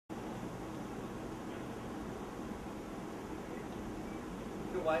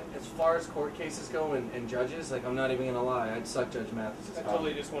But as far as court cases go and judges, like, I'm not even gonna lie, I'd suck Judge Mathis. I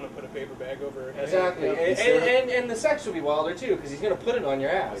totally just want to put a paper bag over her head. Exactly, and the sex will be wilder too, because he's gonna put it on your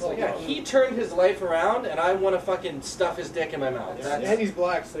ass. Like, yeah, he turned his life around, and I want to fucking stuff his dick in my mouth. And he's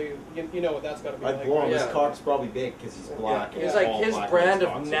black, so you know what that's got to be like. I'd blow him. His cock's probably big because he's black. Yeah. He's like his brand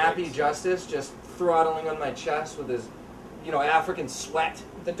of nappy justice, just throttling on my chest with his, you know, African sweat.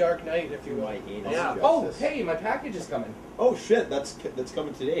 The Dark Knight, if you will. Yeah. Oh, hey, my package is coming. Oh shit, that's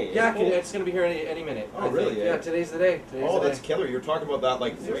coming today. Yeah, it's gonna be here any minute. Oh really? Yeah, today's the day. That's killer. You were talking about that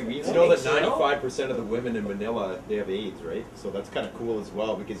like 3 weeks ago. You know that 95% of the women in Manila, they have AIDS, right? So that's kind of cool as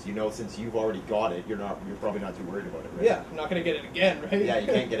well, because you know, since you've already got it, you're probably not too worried about it, right? Yeah, I'm not gonna get it again, right? Yeah, you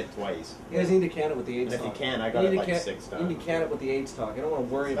can't get it twice. You guys need to can it with the AIDS and talk. If you can, I got it like 6 times. You need to can it with the AIDS talk. I don't want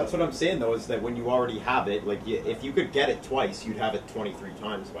to worry about it. That's what I'm saying though, is that when you already have it, like if you could get it twice, you'd have it 23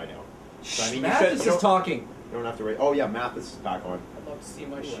 times by now. So, I mean, Mathis is talking. You don't have to wait. Oh yeah, Mathis is back on. I'd love to see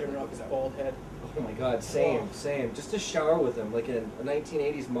my shimmer off his bald head. Oh my god, same. Just to shower with him, like in a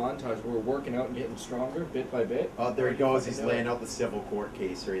 1980s montage where we're working out and getting stronger bit by bit. Oh, there he goes. He's laying out the civil court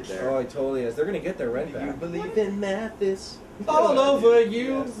case right there. Oh, he totally is. They're gonna get their rent back. You believe in Mathis? All over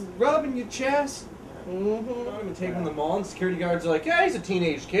you, rubbing your chest. I'm gonna take him to the mall, and security guards are like, "Yeah, he's a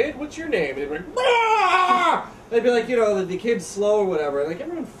teenage kid. What's your name?" And they'd be like, "Ah!" They'd be like, you know, the kid's slow or whatever. Like,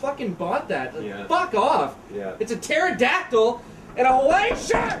 everyone fucking bought that. Like, fuck off. Yeah. It's a pterodactyl and a Hawaiian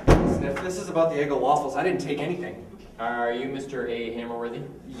shirt. Sniff, this is about the Eggo waffles. I didn't take anything. Are you Mr. A. Hammerworthy?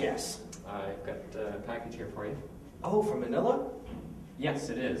 Yes. I've got a package here for you. Oh, from Manila? Yes,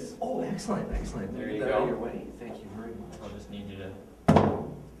 it is. Oh, excellent, excellent. There you Out go. of your way. Thank you very much. I'll just need you to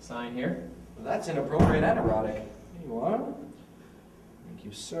sign here. Well, that's inappropriate and erotic. Here you are. Thank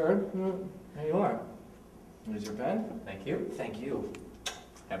you, sir. There you are. Here's your pen. Thank you. Thank you.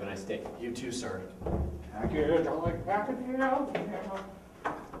 Have a nice day. You too, sir. Package, I like package.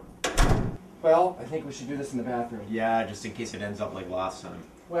 Well, I think we should do this in the bathroom. Yeah, just in case it ends up like last time.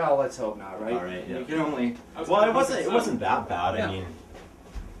 Well, let's hope not, right? All right. Yeah. You can only. Well, it wasn't that bad. Yeah. I mean,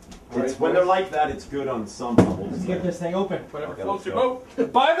 Right, when they're like that, it's good on some levels. Let's get this thing open. Whatever Okay, floats let's your go.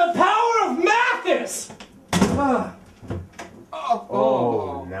 boat. By the power of Mathis! Ah.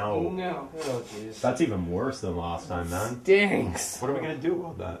 Oh, no. No. Oh, jeez. That's even worse than last time, man. Stinks. What are we gonna do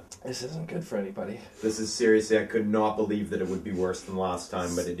about that? This isn't good for anybody. This is seriously, I could not believe that it would be worse than last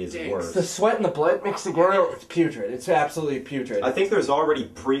time, but it is worse. The sweat and the blood mixed together, it's putrid. It's absolutely putrid. I think there's already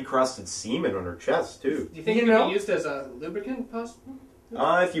pre-crusted semen on her chest, too. Do you think it could be used as a lubricant, possibly?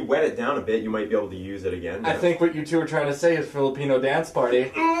 If you wet it down a bit, you might be able to use it again. I think what you two are trying to say is Filipino dance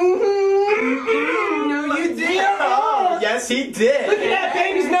party. No, you did! Oh, yes, he did! Look at that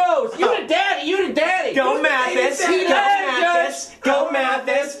baby's nose! You the daddy! You the daddy! Go Mathis! Go Mathis! Go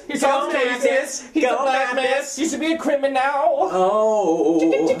Mathis! He's Go all Mathis! He's a Go black man. Mathis! Used to be a criminal. Oh!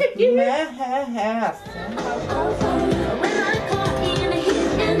 Math.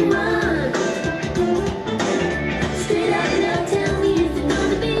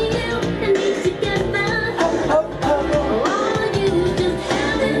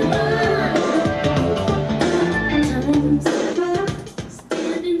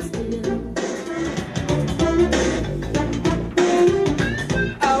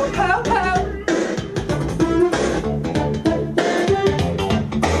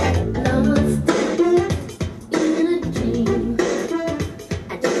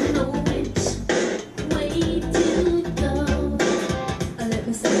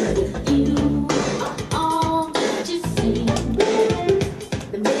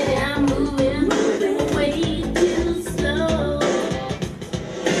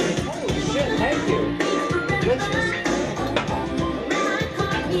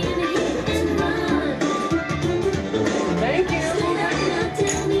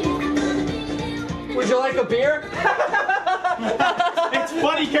 Would you like a beer? It's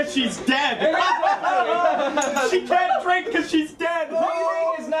funny because she's dead! She can't drink because she's dead!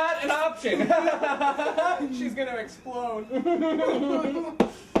 Breathing is not an option. She's gonna explode.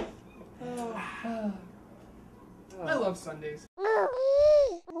 I love Sundays.